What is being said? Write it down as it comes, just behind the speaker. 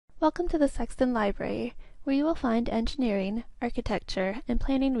Welcome to the Sexton Library, where you will find engineering, architecture, and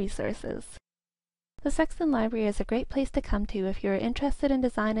planning resources. The Sexton Library is a great place to come to if you are interested in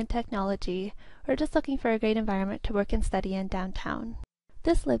design and technology, or just looking for a great environment to work and study in downtown.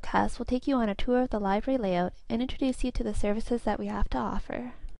 This libcast will take you on a tour of the library layout and introduce you to the services that we have to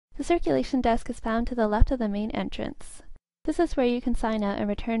offer. The circulation desk is found to the left of the main entrance. This is where you can sign out and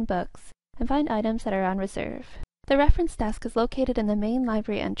return books, and find items that are on reserve. The reference desk is located in the main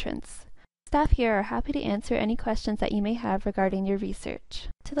library entrance. Staff here are happy to answer any questions that you may have regarding your research.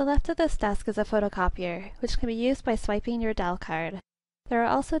 To the left of this desk is a photocopier, which can be used by swiping your Dal card. There are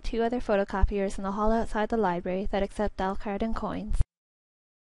also 2 other photocopiers in the hall outside the library that accept Dal card and coins.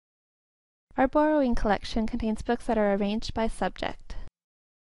 Our borrowing collection contains books that are arranged by subject.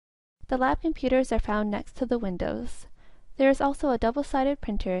 The lab computers are found next to the windows. There is also a double-sided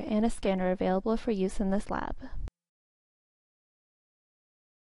printer and a scanner available for use in this lab.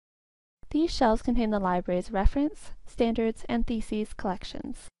 These shelves contain the library's reference, standards, and theses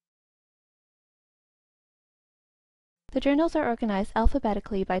collections. The journals are organized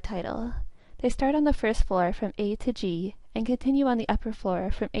alphabetically by title. They start on the first floor from A to G and continue on the upper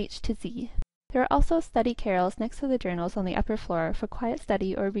floor from H to Z. There are also study carrels next to the journals on the upper floor for quiet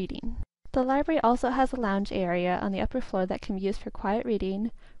study or reading. The library also has a lounge area on the upper floor that can be used for quiet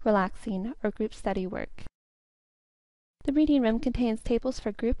reading, relaxing, or group study work. The reading room contains tables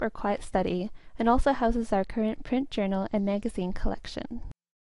for group or quiet study, and also houses our current print journal and magazine collection.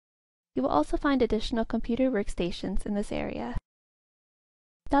 You will also find additional computer workstations in this area.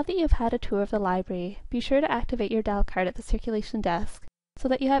 Now that you've had a tour of the library, be sure to activate your Dal card at the circulation desk so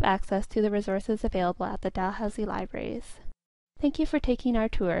that you have access to the resources available at the Dalhousie libraries. Thank you for taking our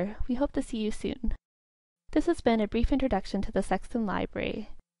tour. We hope to see you soon. This has been a brief introduction to the Sexton Library.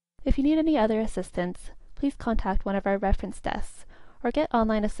 If you need any other assistance, please contact one of our reference desks, or get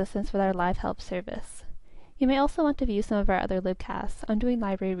online assistance with our live help service. You may also want to view some of our other libcasts on doing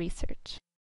library research.